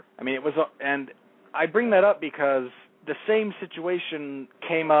Actor. I mean, it was, and I bring that up because the same situation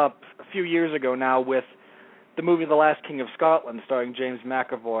came up a few years ago now with the movie The Last King of Scotland, starring James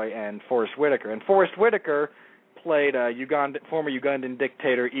McAvoy and Forrest Whitaker. And Forrest Whitaker played former Ugandan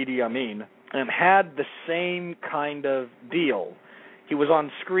dictator Idi Amin, and had the same kind of deal. He was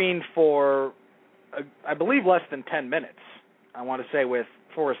on screen for, I believe, less than 10 minutes, I want to say, with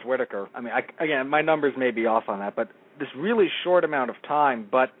Forrest Whitaker. I mean, again, my numbers may be off on that, but this really short amount of time,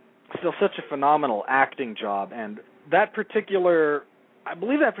 but still such a phenomenal acting job. And that particular, I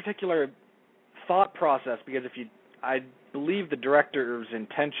believe that particular thought process, because I believe the director's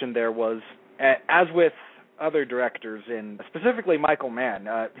intention there was, as with other directors, specifically Michael Mann,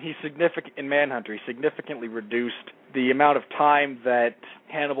 in Manhunter, he significantly reduced the amount of time that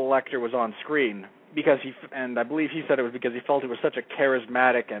Hannibal Lecter was on screen, because and I believe he said it was because he felt it was such a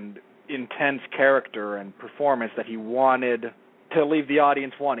charismatic and intense character and performance that he wanted to leave the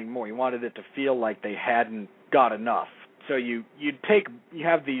audience wanting more. He wanted it to feel like they hadn't got enough. So you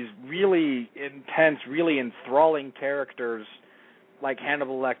have these really intense, really enthralling characters like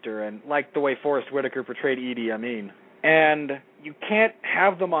Hannibal Lecter and like the way Forrest Whitaker portrayed Idi Amin. And you can't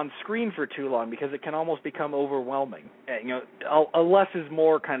have them on screen for too long because it can almost become overwhelming. You know, a less is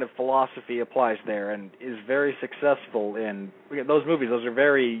more kind of philosophy applies there and is very successful in those movies. Those are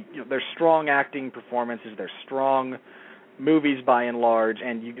very, they're strong acting performances, they're strong movies by and large,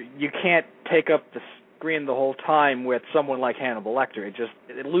 and you can't take up the screen the whole time with someone like Hannibal Lecter.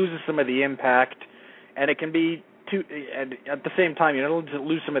 It loses some of the impact, and it can be and at the same time, you don't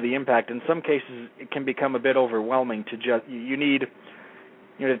lose some of the impact. In some cases, it can become a bit overwhelming to just, you need,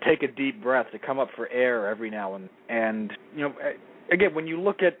 to take a deep breath, to come up for air every now and again, when you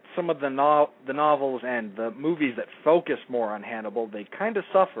look at some of the novels and the movies that focus more on Hannibal, they kind of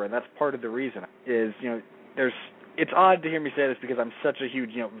suffer, and that's part of the reason. It's odd to hear me say this because I'm such a huge,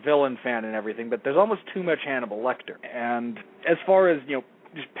 villain fan and everything, but there's almost too much Hannibal Lecter. And as far as,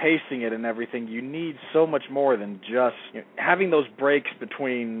 just pacing it and everything, you need so much more than just having those breaks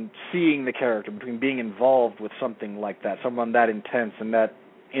between seeing the character, between being involved with something like that, someone that intense and that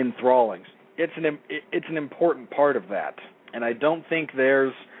enthralling. It's an important part of that, and I don't think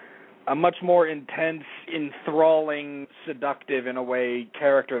there's a much more intense, enthralling, seductive in a way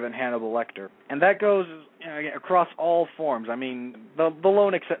character than Hannibal Lecter, and that goes across all forms. I mean, the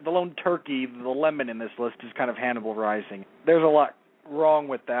lone turkey, the lemon in this list is kind of Hannibal Rising. There's a lot wrong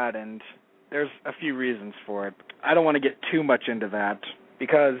with that, and there's a few reasons for it. I don't want to get too much into that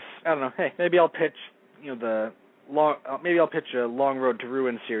because I don't know. Hey, maybe I'll pitch maybe I'll pitch a Long Road to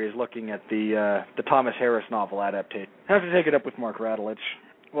Ruin series looking at the Thomas Harris novel adaptation. I have to take it up with Mark Radulich.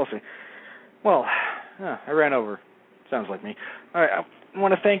 We'll see. Well, I ran over. Sounds like me. All right, I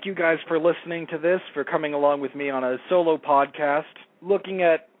want to thank you guys for listening to this, for coming along with me on a solo podcast, looking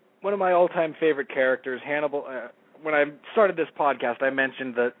at one of my all-time favorite characters, Hannibal. When I started this podcast, I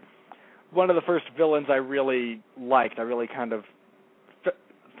mentioned that one of the first villains I really liked, I really kind of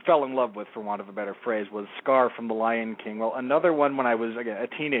fell in love with, for want of a better phrase, was Scar from The Lion King. Well, another one when I was, again, a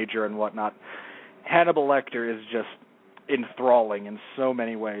teenager and whatnot, Hannibal Lecter is just enthralling in so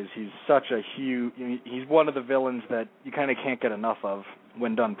many ways. He's he's one of the villains that you kind of can't get enough of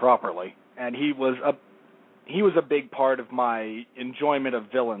when done properly. And he was a big part of my enjoyment of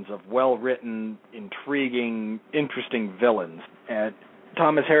villains, of well-written, intriguing, interesting villains. And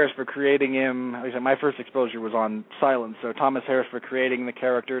Thomas Harris for creating him. Like I said, my first exposure was on Silence, so Thomas Harris for creating the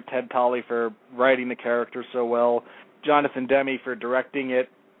character, Ted Tolley for writing the character so well, Jonathan Demme for directing it,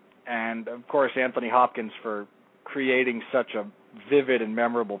 and, of course, Anthony Hopkins for creating such a vivid and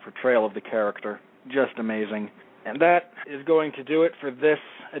memorable portrayal of the character. Just amazing. And that is going to do it for this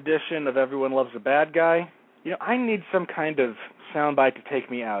edition of Everyone Loves a Bad Guy. I need some kind of soundbite to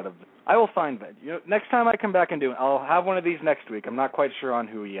take me out of it. I will find that. Next time I come back and do it, I'll have one of these next week. I'm not quite sure on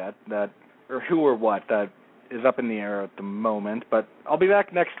who yet, or who or what. That is up in the air at the moment, but I'll be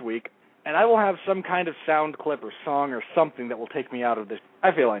back next week, and I will have some kind of sound clip or song or something that will take me out of this.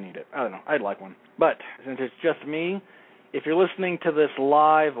 I feel I need it. I don't know. I'd like one. But since it's just me, if you're listening to this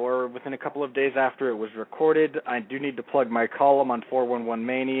live or within a couple of days after it was recorded, I do need to plug my column on 411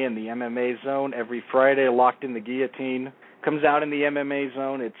 Mania in the MMA Zone every Friday, Locked in the Guillotine. Comes out in the MMA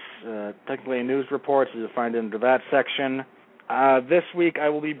Zone. It's technically a news report, so you'll find it under that section. This week I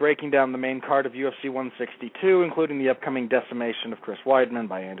will be breaking down the main card of UFC 162, including the upcoming decimation of Chris Weidman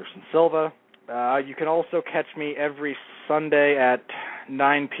by Anderson Silva. You can also catch me every Sunday at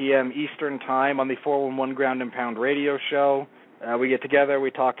 9 p.m. Eastern Time on the 411 Ground and Pound radio show. We get together, we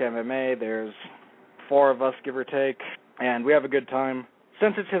talk MMA. There's 4 of us, give or take, and we have a good time.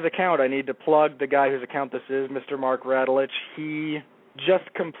 Since it's his account, I need to plug the guy whose account this is, Mr. Mark Radulich. He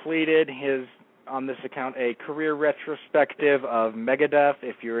just completed on this account, a career retrospective of Megadeth,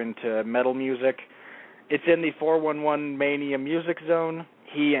 if you're into metal music. It's in the 411 Mania Music Zone.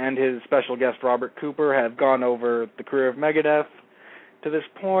 He and his special guest, Robert Cooper, have gone over the career of Megadeth to this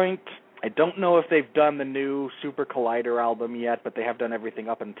point. I don't know if they've done the new Super Collider album yet, but they have done everything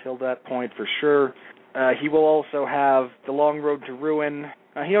up until that point for sure. He will also have The Long Road to Ruin.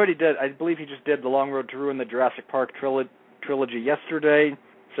 He already did, I believe he just did The Long Road to Ruin, the Jurassic Park trilogy yesterday.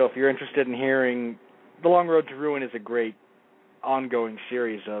 So if you're interested in hearing, The Long Road to Ruin is a great ongoing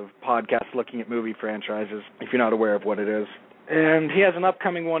series of podcasts looking at movie franchises, if you're not aware of what it is. And he has an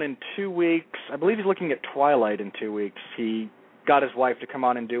upcoming one in 2 weeks. I believe he's looking at Twilight in 2 weeks. He got his wife to come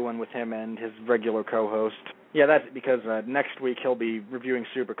on and do one with him and his regular co-host. Yeah, that's because next week he'll be reviewing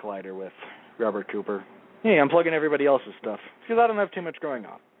Super Collider with Robert Cooper. Hey, I'm plugging everybody else's stuff because I don't have too much going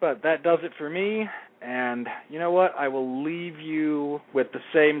on. But that does it for me. And you know what? I will leave you with the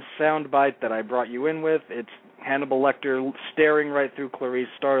same soundbite that I brought you in with. It's Hannibal Lecter staring right through Clarice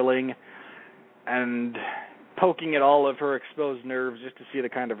Starling and poking at all of her exposed nerves just to see the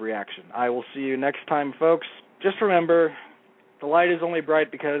kind of reaction. I will see you next time, folks. Just remember, the light is only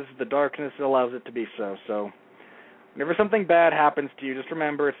bright because the darkness allows it to be so. So whenever something bad happens to you, just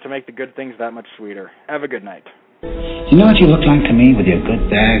remember it's to make the good things that much sweeter. Have a good night. You know what you look like to me with your good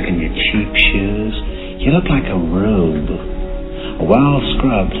bag and your cheap shoes? You look like a rube. A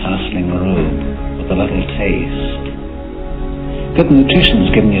well-scrubbed, hustling rube with a little taste. Good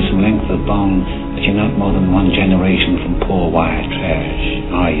nutrition's giving you some length of bone, but you're not more than one generation from poor wire trash,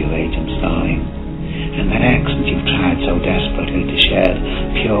 are you, Agent Starling? And that accent you've tried so desperately to shed,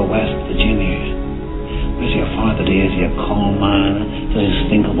 pure West Virginia. Where's your father dear, your coal miner, those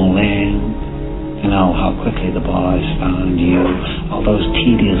stinkable land? You know how quickly the boys found you, all those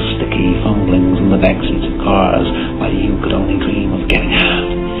tedious, sticky fumblings in the backseats of cars, while you could only dream of getting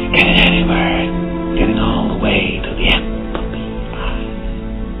out, getting anywhere.